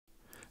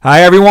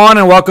Hi everyone,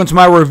 and welcome to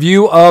my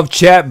review of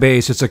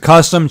Chatbase. It's a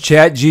custom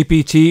chat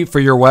GPT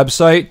for your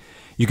website.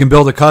 You can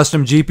build a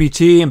custom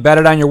GPT, embed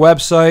it on your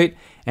website,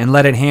 and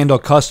let it handle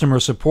customer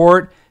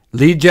support,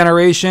 lead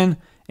generation,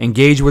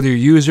 engage with your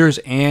users,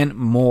 and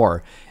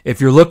more.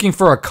 If you're looking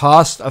for a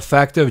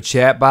cost-effective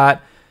chatbot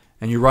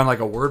and you run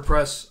like a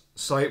WordPress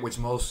site, which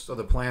most of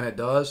the planet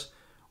does,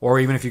 or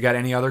even if you got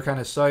any other kind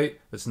of site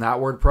that's not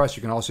WordPress,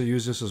 you can also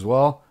use this as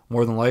well,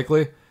 more than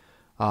likely.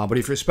 But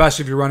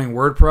especially if you're running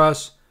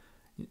WordPress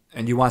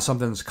and you want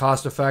something that's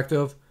cost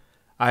effective,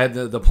 I had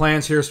the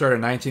plans here start at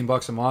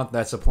 $19 a month.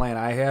 That's the plan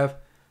I have.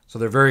 So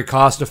they're very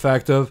cost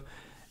effective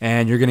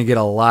and you're going to get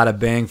a lot of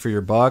bang for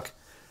your buck.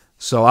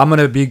 So I'm going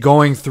to be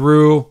going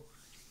through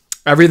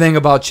everything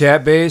about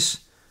Chatbase.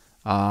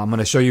 I'm going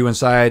to show you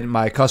inside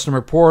my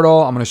customer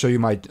portal. I'm going to show you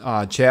my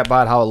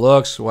chatbot, how it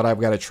looks, what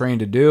I've got it trained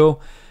to do.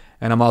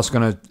 And I'm also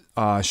going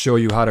to show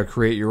you how to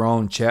create your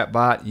own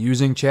chatbot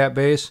using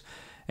Chatbase.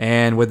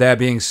 And with that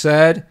being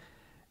said,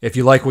 if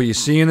you like what you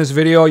see in this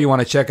video, you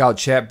want to check out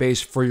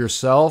Chatbase for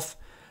yourself,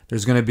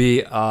 there's going to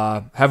be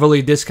a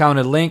heavily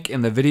discounted link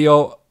in the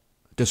video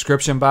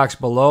description box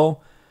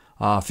below.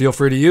 Feel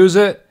free to use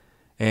it,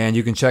 and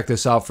you can check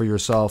this out for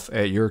yourself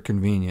at your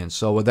convenience.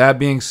 So with that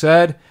being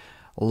said,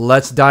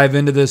 let's dive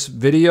into this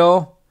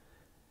video,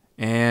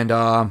 and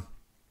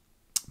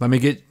let me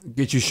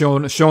get you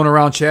shown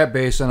around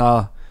Chatbase, and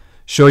I'll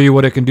show you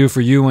what it can do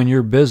for you and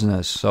your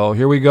business. So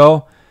here we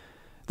go.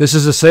 This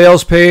is a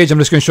sales page. I'm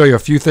just going to show you a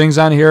few things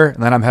on here,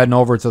 and then I'm heading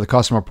over to the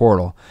customer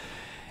portal.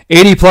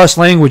 80 plus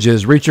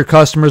languages. Reach your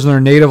customers in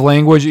their native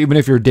language, even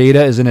if your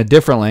data is in a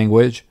different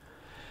language.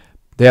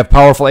 They have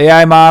powerful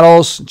AI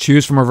models.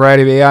 Choose from a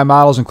variety of AI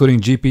models,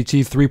 including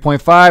GPT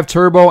 3.5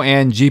 Turbo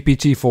and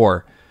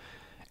GPT-4.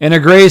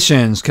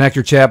 Integrations. Connect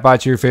your chatbot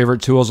to your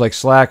favorite tools like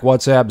Slack,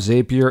 WhatsApp,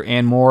 Zapier,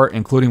 and more,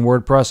 including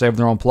WordPress. They have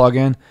their own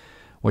plugin,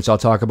 which I'll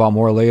talk about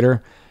more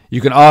later. You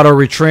can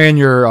auto-retrain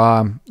your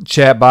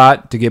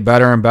chatbot to get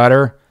better and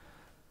better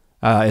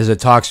as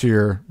it talks to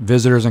your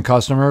visitors and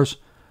customers,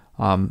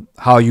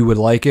 how you would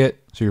like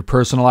it. So you're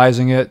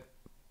personalizing it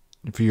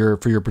for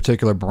your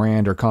particular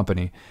brand or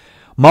company.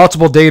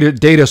 Multiple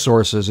data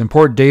sources.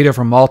 Import data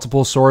from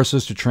multiple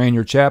sources to train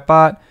your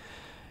chatbot.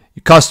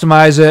 You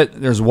customize it.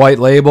 There's white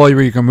label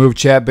where you can remove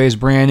chat-based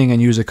branding and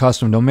use a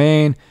custom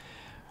domain.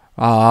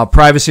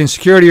 Privacy and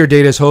security. Your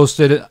data is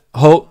hosted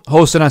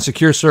on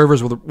secure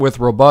servers with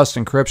robust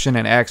encryption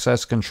and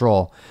access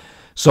control.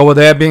 So with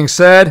that being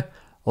said,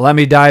 let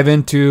me dive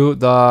into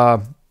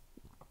the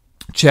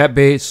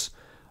Chatbase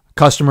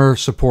customer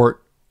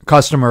support,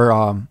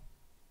 customer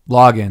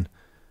login.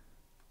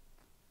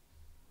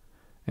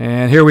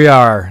 And here we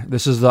are.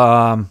 This is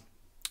the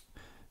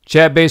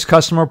Chatbase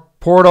customer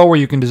portal where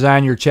you can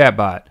design your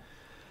chatbot.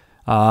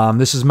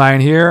 This is mine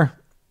here.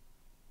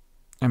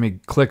 Let me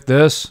click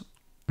this.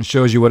 It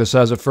shows you what it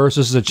says at first.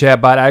 This is a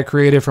chatbot I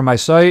created for my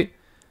site,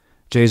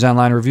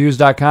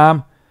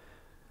 jaysonlinereviews.com.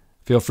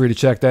 Feel free to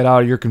check that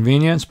out at your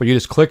convenience, but you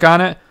just click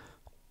on it.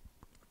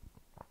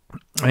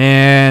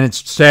 And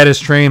it's status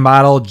train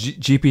model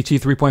GPT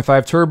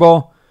 3.5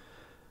 Turbo.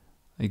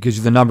 It gives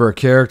you the number of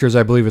characters.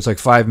 I believe it's like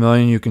 5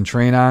 million you can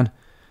train on.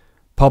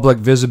 Public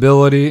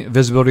visibility.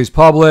 Visibility is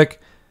public.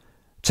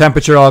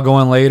 Temperature I'll go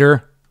in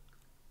later.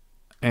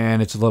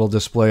 And it's a little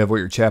display of what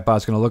your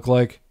chatbot's going to look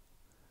like.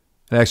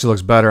 It actually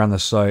looks better on the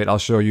site. I'll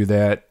show you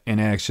that in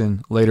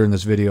action later in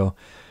this video.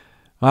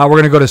 We're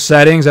going to go to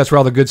settings. That's where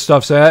all the good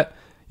stuff's at.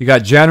 You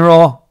got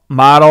general,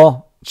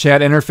 model,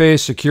 chat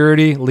interface,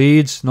 security,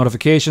 leads,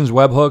 notifications,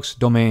 webhooks,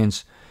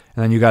 domains.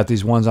 And then you got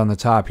these ones on the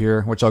top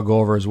here, which I'll go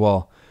over as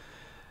well.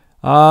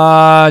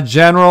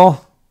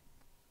 General,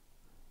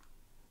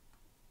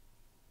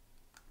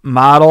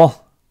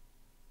 model,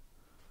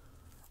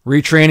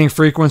 retraining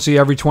frequency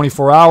every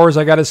 24 hours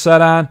I got it set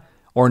on,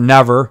 or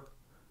never.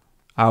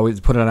 I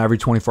would put it on every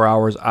 24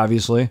 hours,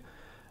 obviously.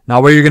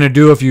 Now, what you're going to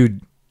do if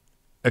you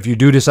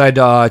do decide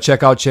to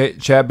check out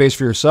Chatbase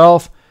for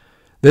yourself,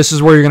 this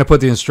is where you're going to put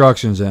the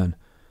instructions in.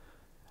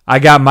 I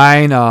got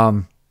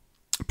mine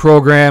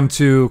programmed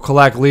to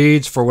collect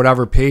leads for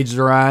whatever page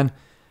they're on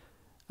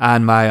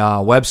my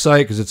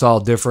website, because it's all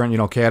different,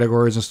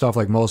 categories and stuff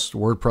like most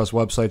WordPress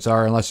websites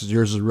are, unless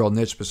yours is real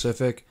niche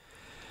specific.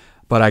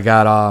 But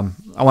I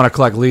want to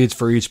collect leads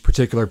for each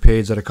particular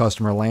page that a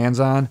customer lands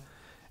on.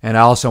 And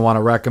I also want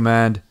to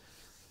recommend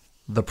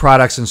the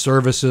products and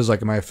services,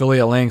 like my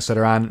affiliate links that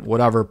are on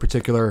whatever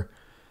particular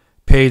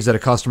page that a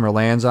customer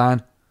lands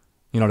on,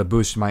 to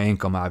boost my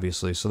income,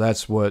 obviously. So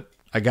that's what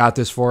I got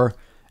this for,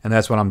 and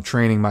that's what I'm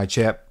training my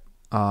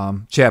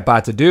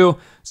chatbot to do.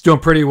 It's doing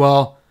pretty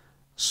well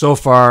so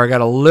far. I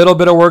got a little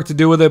bit of work to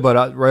do with it,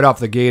 but right off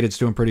the gate, it's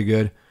doing pretty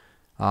good.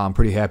 I'm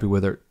pretty happy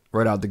with it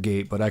right out the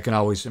gate, but I can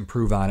always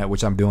improve on it,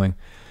 which I'm doing.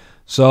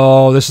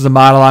 So this is the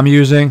model I'm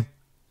using.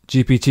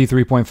 GPT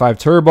 3.5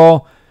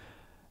 Turbo.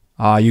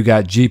 You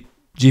got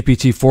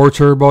GPT-4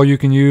 Turbo you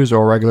can use,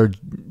 or regular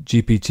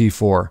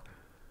GPT-4.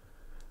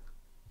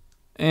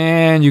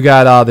 And you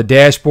got the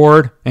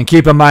dashboard. And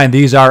keep in mind,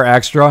 these are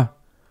extra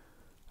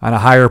on a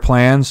higher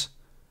plans.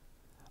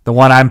 The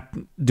one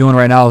I'm doing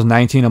right now is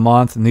 $19 a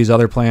month, and these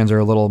other plans are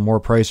a little more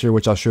pricier,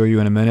 which I'll show you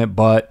in a minute,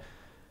 but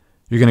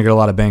you're going to get a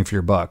lot of bang for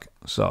your buck.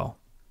 So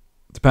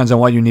it depends on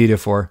what you need it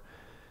for.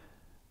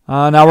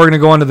 Now we're going to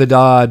go into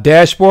the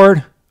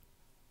dashboard,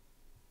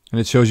 and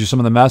it shows you some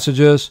of the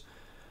messages.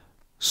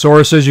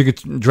 Sources, you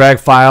could drag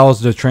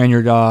files to train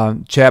your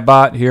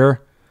chatbot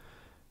here.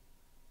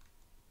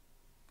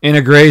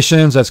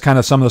 Integrations, that's kind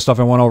of some of the stuff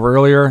I went over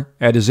earlier.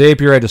 Add to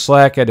Zapier, add to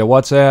Slack, add to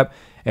WhatsApp,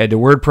 add to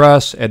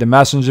WordPress, add to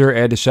Messenger,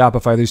 add to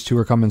Shopify. These two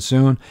are coming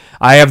soon.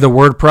 I have the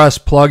WordPress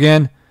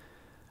plugin.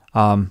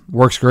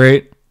 Works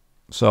great.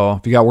 So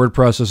if you got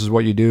WordPress, this is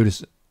what you do.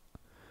 Just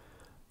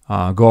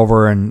go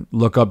over and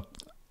look up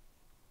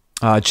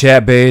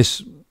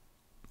Chatbase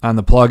on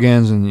the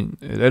plugins, and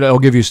it'll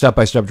give you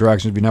step-by-step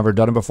directions if you've never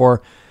done it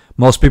before.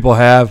 Most people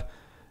have,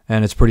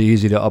 and it's pretty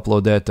easy to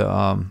upload that to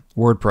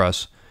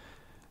WordPress.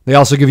 They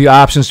also give you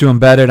options to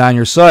embed it on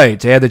your site.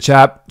 To add the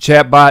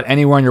chatbot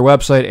anywhere on your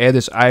website, add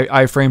this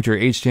iframe to your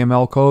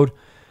HTML code.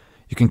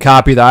 You can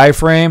copy the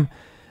iframe.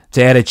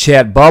 To add a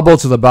chat bubble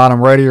to the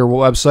bottom right of your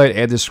website,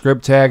 add the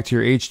script tag to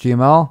your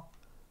HTML.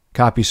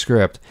 Copy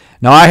script.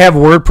 Now I have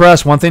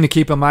WordPress. One thing to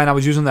keep in mind, I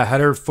was using the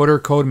header footer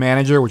code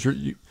manager,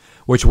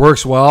 which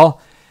works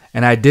well.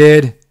 And I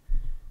did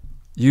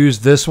use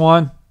this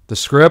one, the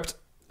script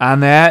on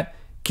that.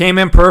 Came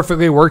in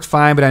perfectly, worked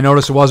fine, but I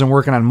noticed it wasn't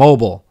working on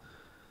mobile.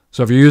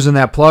 So if you're using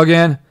that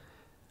plugin,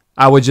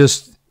 I would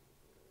just,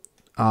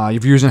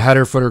 if you're using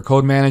header footer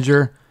code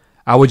manager,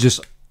 I would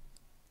just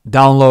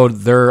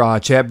download their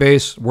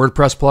Chatbase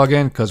WordPress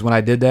plugin, because when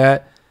I did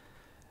that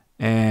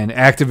and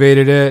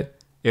activated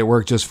it, it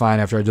worked just fine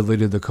after I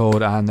deleted the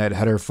code on that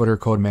header footer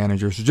code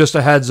manager. So just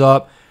a heads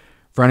up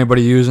for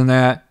anybody using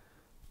that.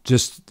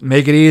 Just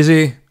make it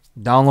easy.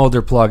 Download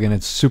their plugin.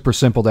 It's super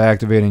simple to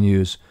activate and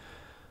use.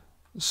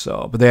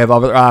 So, but they have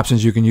other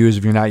options you can use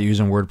if you're not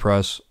using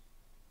WordPress.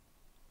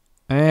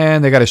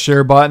 And they got a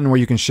share button where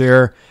you can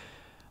share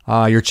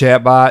your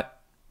chatbot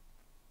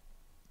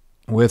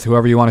with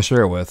whoever you want to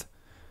share it with.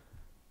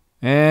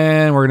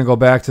 And we're going to go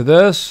back to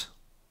this.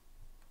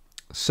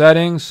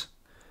 Settings.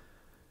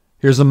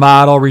 Here's the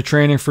model,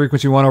 retraining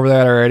frequency. We went over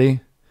that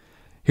already.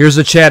 Here's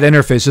the chat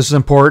interface. This is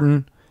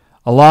important.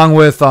 Along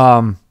with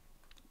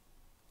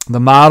the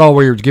model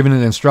where you're giving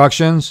it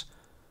instructions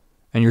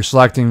and you're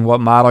selecting what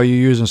model you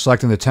use and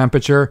selecting the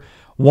temperature.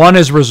 One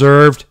is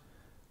reserved.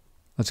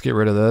 Let's get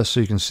rid of this so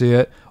you can see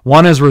it.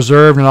 One is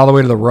reserved and all the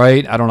way to the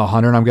right. I don't know,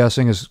 100 I'm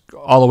guessing is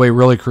all the way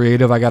really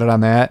creative. I got it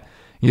on that.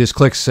 You just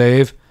click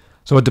save.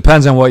 So it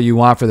depends on what you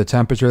want for the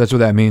temperature. That's what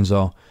that means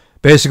though.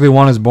 Basically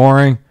one is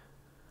boring.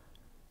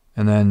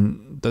 And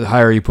then the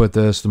higher you put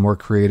this, the more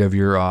creative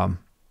your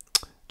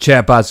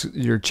chatbot's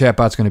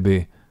going to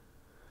be.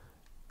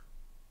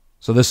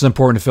 So this is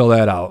important to fill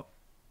that out.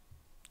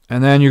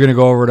 And then you're going to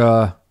go over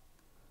to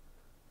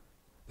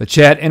the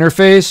chat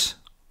interface.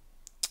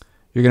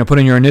 You're going to put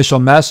in your initial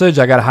message.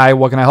 I got hi,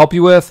 what can I help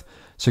you with?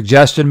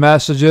 Suggested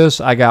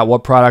messages. I got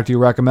what product do you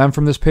recommend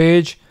from this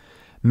page?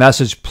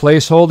 Message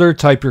placeholder.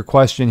 Type your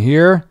question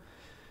here.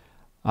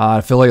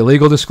 Affiliate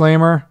legal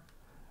disclaimer.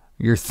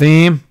 Your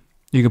theme.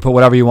 You can put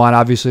whatever you want,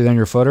 obviously, then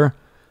your footer.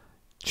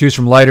 Choose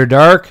from light or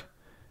dark.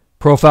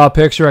 Profile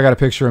picture. I got a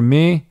picture of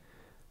me.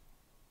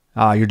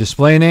 Your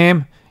display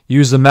name.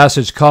 Use the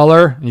message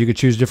color. You can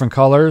choose different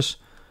colors.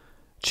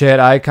 Chat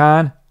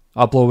icon.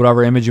 Upload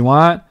whatever image you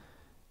want.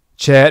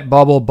 Chat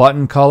bubble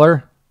button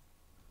color.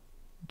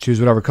 Choose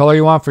whatever color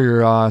you want for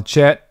your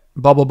chat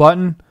bubble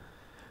button.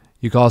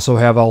 You can also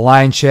have a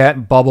line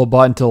chat bubble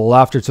button to the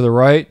left or to the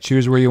right.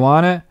 Choose where you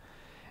want it.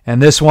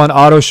 And this one,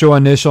 auto show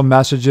initial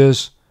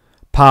messages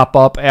pop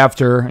up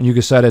after, and you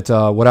can set it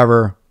to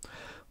whatever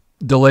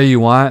delay you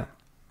want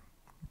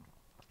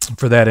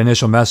for that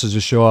initial message to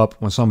show up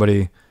when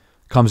somebody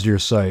comes to your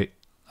site.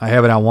 I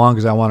have it on one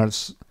because I want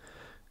it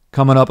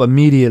coming up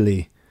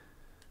immediately.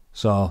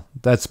 So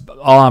that's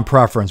all on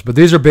preference. But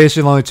these are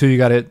basically the only two you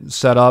got to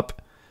set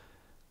up.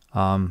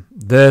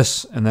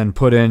 This and then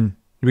put in,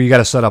 you got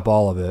to set up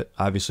all of it.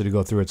 Obviously to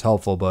go through it's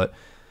helpful, but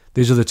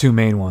these are the two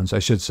main ones, I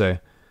should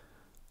say.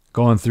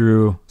 Going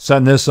through,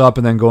 setting this up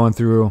and then going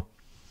through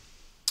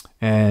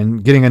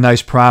and getting a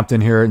nice prompt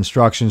in here,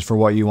 instructions for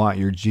what you want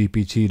your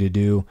GPT to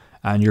do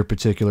on your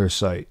particular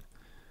site.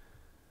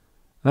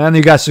 And then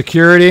you got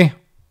security,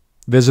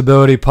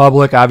 visibility,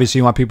 public. Obviously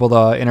you want people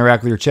to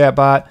interact with your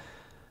chatbot.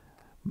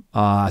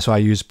 So I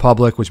use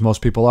public, which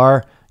most people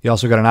are. You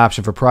also got an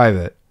option for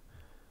private.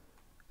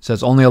 It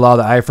says only allow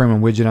the iframe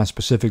and widget on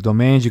specific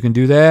domains. You can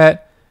do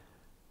that.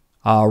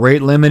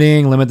 Rate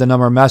limiting, limit the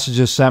number of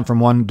messages sent from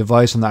one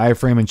device on the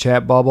iframe and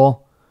chat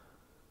bubble.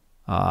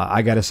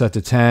 I got it set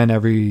to 10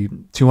 every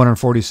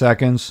 240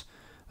 seconds.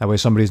 That way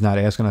somebody's not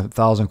asking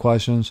 1,000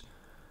 questions.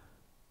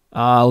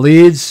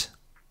 Leads.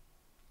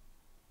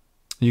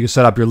 You can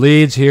set up your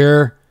leads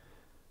here.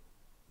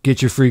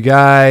 Get your free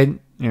guide.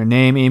 Your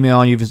name,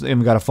 email, and you've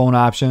even got a phone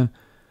option.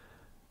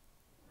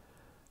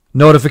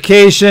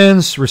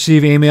 Notifications,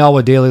 receive email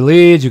with daily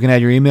leads. You can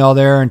add your email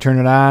there and turn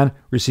it on.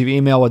 Receive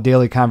email with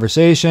daily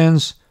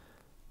conversations.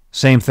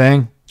 Same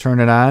thing, turn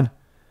it on.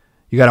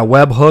 You got a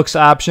webhooks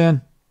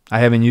option. I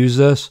haven't used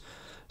this.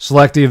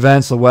 Select the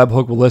events the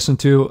webhook will listen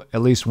to.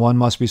 At least one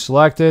must be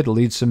selected.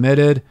 Lead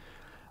submitted.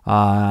 The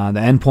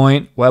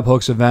endpoint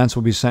webhooks events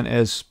will be sent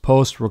as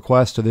post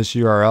request to this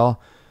URL,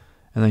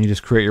 and then you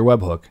just create your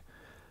webhook.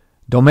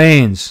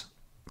 Domains.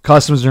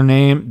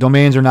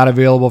 Domains are not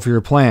available for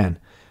your plan.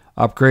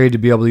 Upgrade to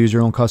be able to use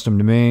your own custom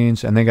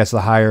domains. I think that's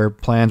the higher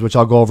plans, which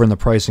I'll go over in the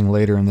pricing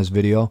later in this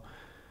video.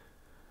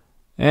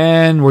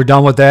 And we're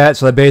done with that.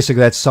 So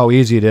that's how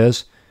easy it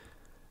is.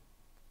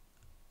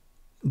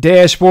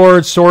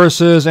 Dashboard,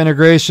 sources,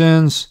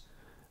 integrations.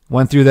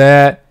 Went through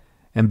that.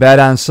 Embed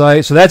on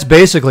site. So that's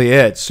basically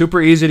it.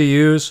 Super easy to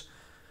use.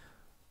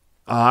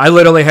 I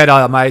literally had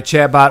my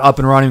chatbot up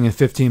and running in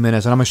 15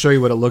 minutes. And I'm going to show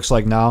you what it looks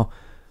like now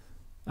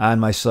on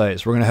my site.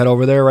 So we're going to head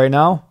over there right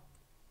now.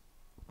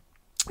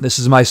 This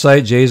is my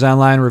site,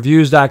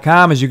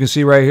 jaysonlinereviews.com. As you can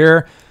see right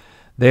here,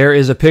 there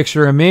is a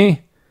picture of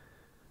me.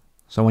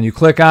 So when you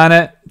click on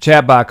it,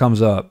 chatbot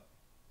comes up.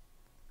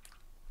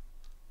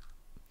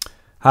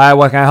 Hi,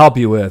 what can I help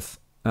you with?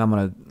 And I'm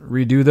going to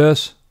redo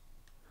this.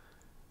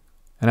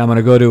 And I'm going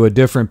to go to a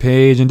different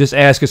page and just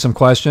ask it some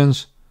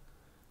questions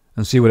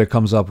and see what it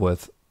comes up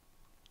with.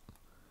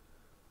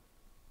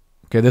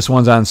 Okay, this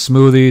one's on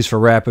smoothies for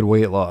rapid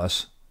weight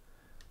loss.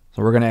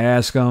 So we're going to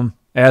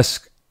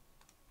ask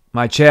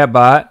my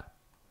chatbot,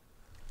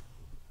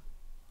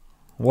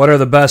 what are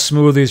the best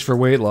smoothies for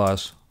weight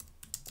loss?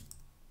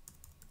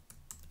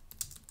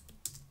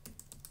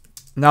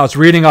 Now it's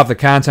reading off the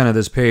content of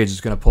this page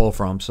it's going to pull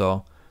from,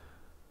 so.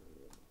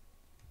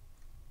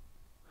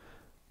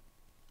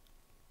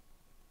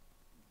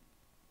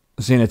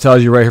 See, and it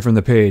tells you right here from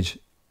the page.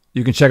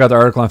 You can check out the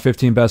article on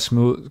 15 best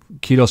keto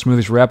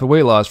smoothies for rapid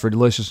weight loss for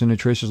delicious and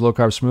nutritious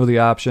low-carb smoothie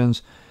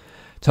options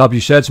to help you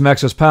shed some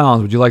excess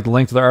pounds. Would you like the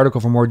link to the article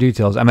for more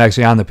details? I'm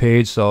actually on the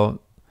page, so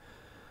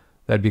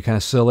that'd be kind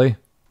of silly.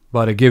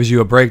 But it gives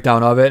you a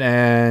breakdown of it.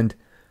 And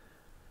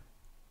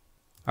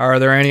are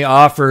there any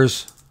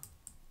offers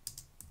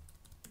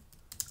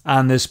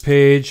on this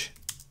page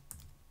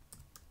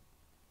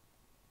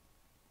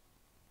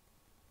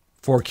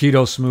for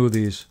keto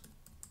smoothies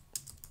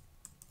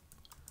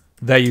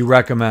that you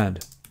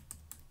recommend?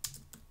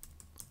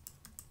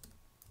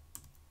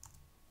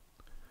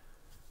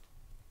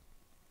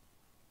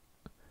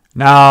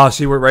 Now,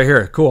 see what right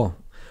here. Cool.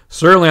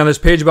 Certainly on this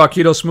page about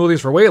keto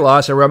smoothies for weight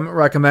loss, I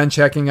recommend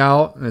checking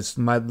out. It's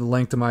the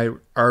link to my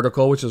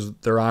article, which is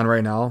they're on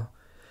right now.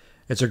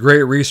 It's a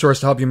great resource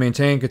to help you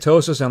maintain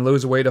ketosis and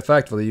lose weight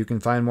effectively. You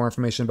can find more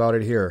information about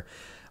it here.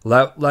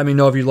 Let me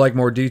know if you'd like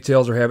more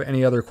details or have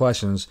any other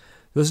questions.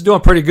 This is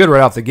doing pretty good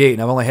right off the gate,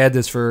 and I've only had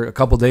this for a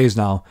couple days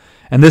now.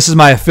 And this is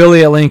my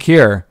affiliate link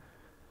here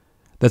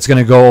that's going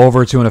to go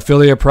over to an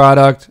affiliate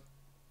product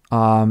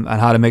on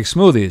how to make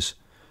smoothies.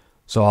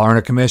 So I'll earn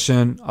a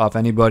commission off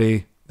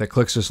anybody that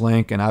clicks this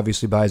link and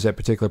obviously buys that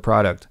particular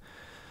product.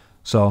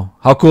 So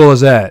how cool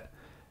is that?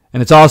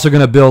 And it's also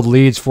going to build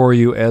leads for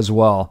you as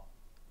well.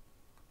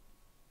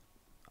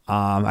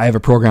 I have a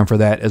program for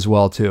that as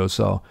well too.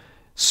 So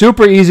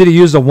super easy to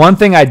use. The one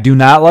thing I do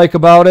not like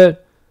about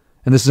it,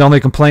 and this is the only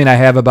complaint I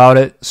have about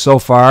it so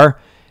far,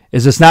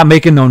 is it's not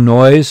making no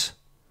noise.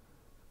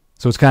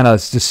 So it's kind of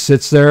just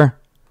sits there,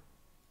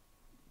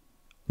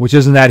 which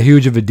isn't that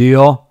huge of a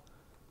deal.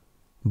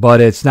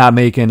 But it's not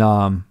making, you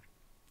know,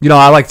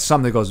 I like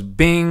something that goes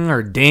bing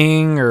or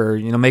ding or,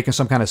 you know, making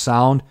some kind of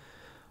sound.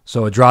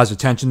 So it draws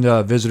attention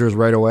to visitors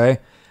right away.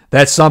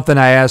 That's something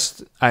I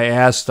asked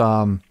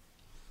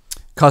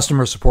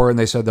customer support, and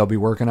they said they'll be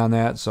working on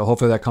that. So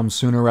hopefully that comes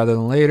sooner rather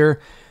than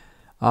later.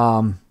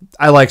 I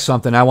like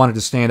something. I want it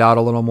to stand out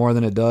a little more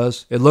than it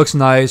does. It looks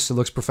nice. It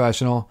looks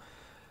professional.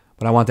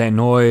 But I want that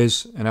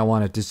noise, and I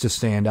want it to just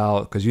stand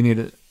out because you need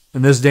it.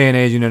 In this day and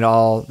age, you need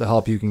all the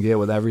help you can get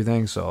with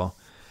everything. So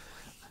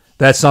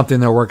that's something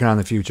they're working on in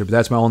the future. But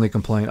that's my only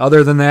complaint.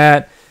 Other than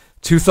that,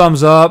 2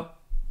 thumbs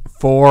up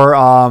for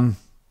for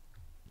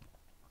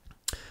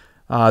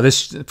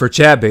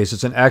Chatbase.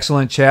 It's an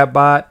excellent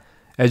chatbot.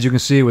 As you can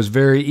see, it was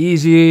very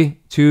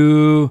easy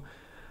to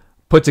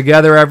put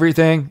together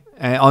everything,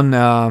 and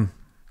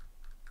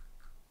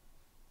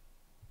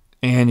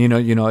you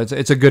know,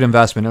 it's a good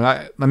investment. And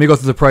let me go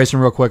through the pricing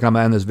real quick, and I'm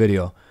gonna end this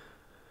video.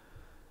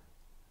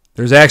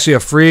 There's actually a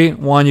free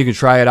one. You can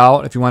try it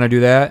out if you want to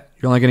do that.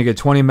 You're only going to get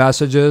 20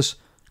 messages,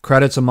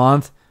 credits a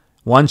month,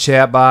 1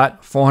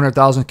 chatbot,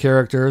 400,000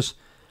 characters,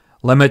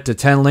 limit to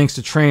 10 links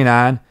to train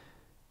on.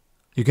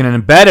 You can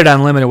embed it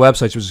on limited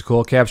websites, which is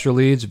cool. Capture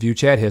leads, view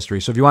chat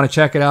history. So if you want to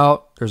check it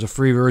out, there's a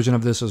free version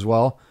of this as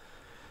well.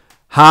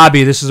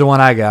 Hobby, this is the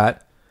one I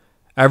got.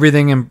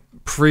 Everything in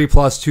free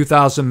plus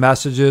 2,000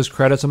 messages,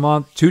 credits a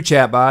month, 2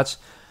 chatbots,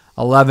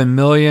 11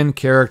 million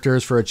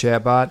characters for a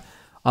chatbot,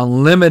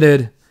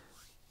 unlimited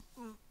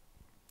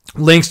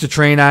links to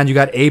train on. You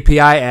got API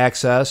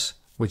access,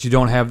 which you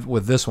don't have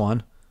with this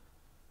one.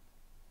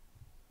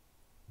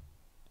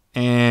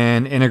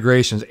 And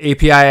integrations.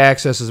 API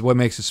access is what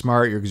makes it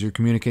smart because you're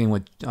communicating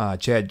with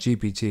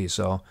ChatGPT.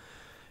 So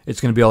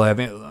it's going to be able to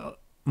have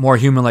more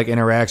human-like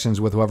interactions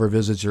with whoever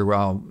visits your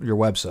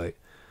website.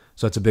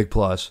 So it's a big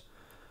plus.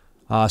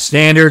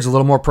 Standard's a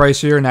little more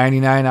pricier,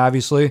 $99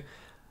 obviously.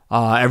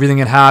 Everything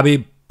in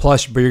hobby,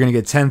 plus, but you're going to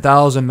get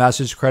 10,000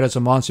 message credits a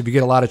month. So if you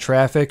get a lot of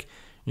traffic,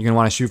 you're going to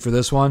want to shoot for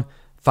this one.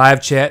 5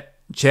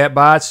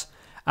 chatbots,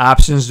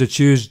 options to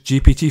choose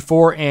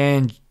GPT-4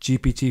 and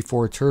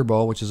GPT-4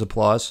 Turbo, which is a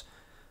plus.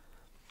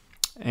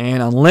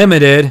 And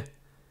unlimited,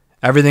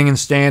 everything in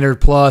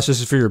standard plus.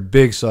 This is for your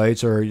big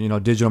sites or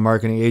digital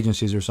marketing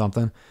agencies or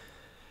something.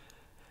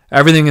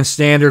 Everything in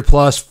standard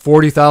plus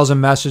 40,000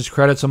 message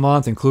credits a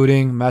month,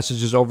 including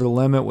messages over the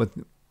limit.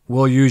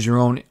 Will use your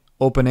own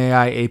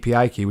OpenAI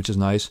API key, which is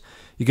nice.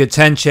 You get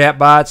 10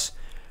 chatbots,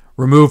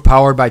 remove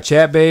powered by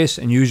Chatbase,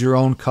 and use your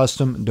own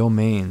custom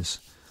domains.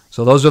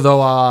 So those are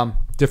the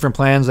different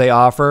plans they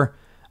offer.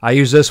 I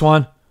use this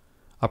one.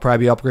 I'll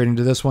probably be upgrading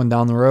to this one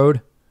down the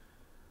road,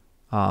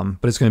 but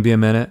it's going to be a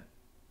minute.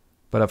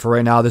 But for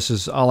right now, this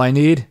is all I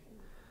need.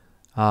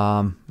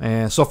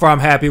 And so far, I'm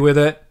happy with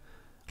it.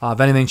 If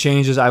anything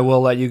changes, I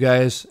will let you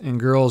guys and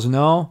girls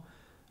know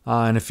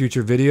in a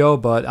future video.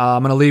 But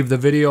I'm going to leave the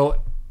video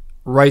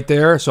right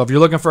there. So if you're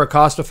looking for a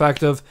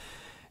cost-effective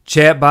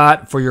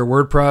chatbot for your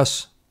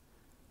WordPress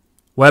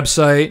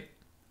website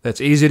that's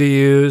easy to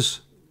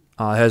use,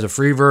 has a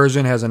free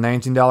version, has a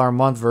 $19 a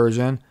month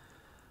version.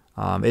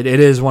 It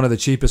is one of the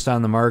cheapest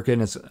on the market,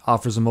 and it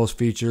offers the most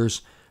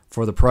features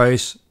for the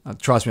price.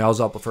 Trust me, I was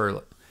up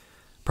for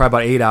probably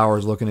about 8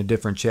 hours looking at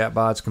different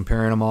chatbots,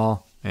 comparing them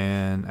all,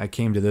 and I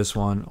came to this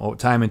one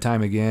time and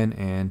time again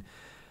and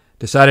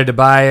decided to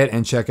buy it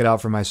and check it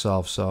out for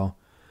myself. So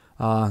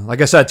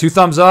like I said, 2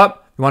 thumbs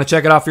up. If you want to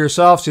check it out for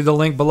yourself, see the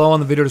link below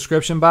in the video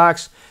description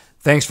box.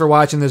 Thanks for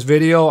watching this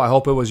video. I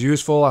hope it was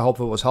useful. I hope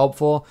it was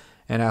helpful.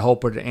 And I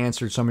hope it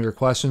answered some of your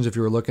questions if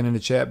you were looking into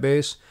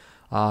Chatbase.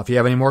 If you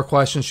have any more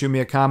questions, shoot me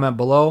a comment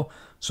below.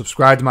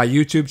 Subscribe to my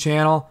YouTube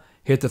channel.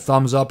 Hit the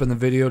thumbs up in the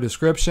video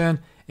description.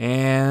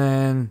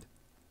 And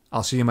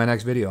I'll see you in my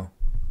next video.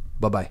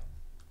 Bye-bye.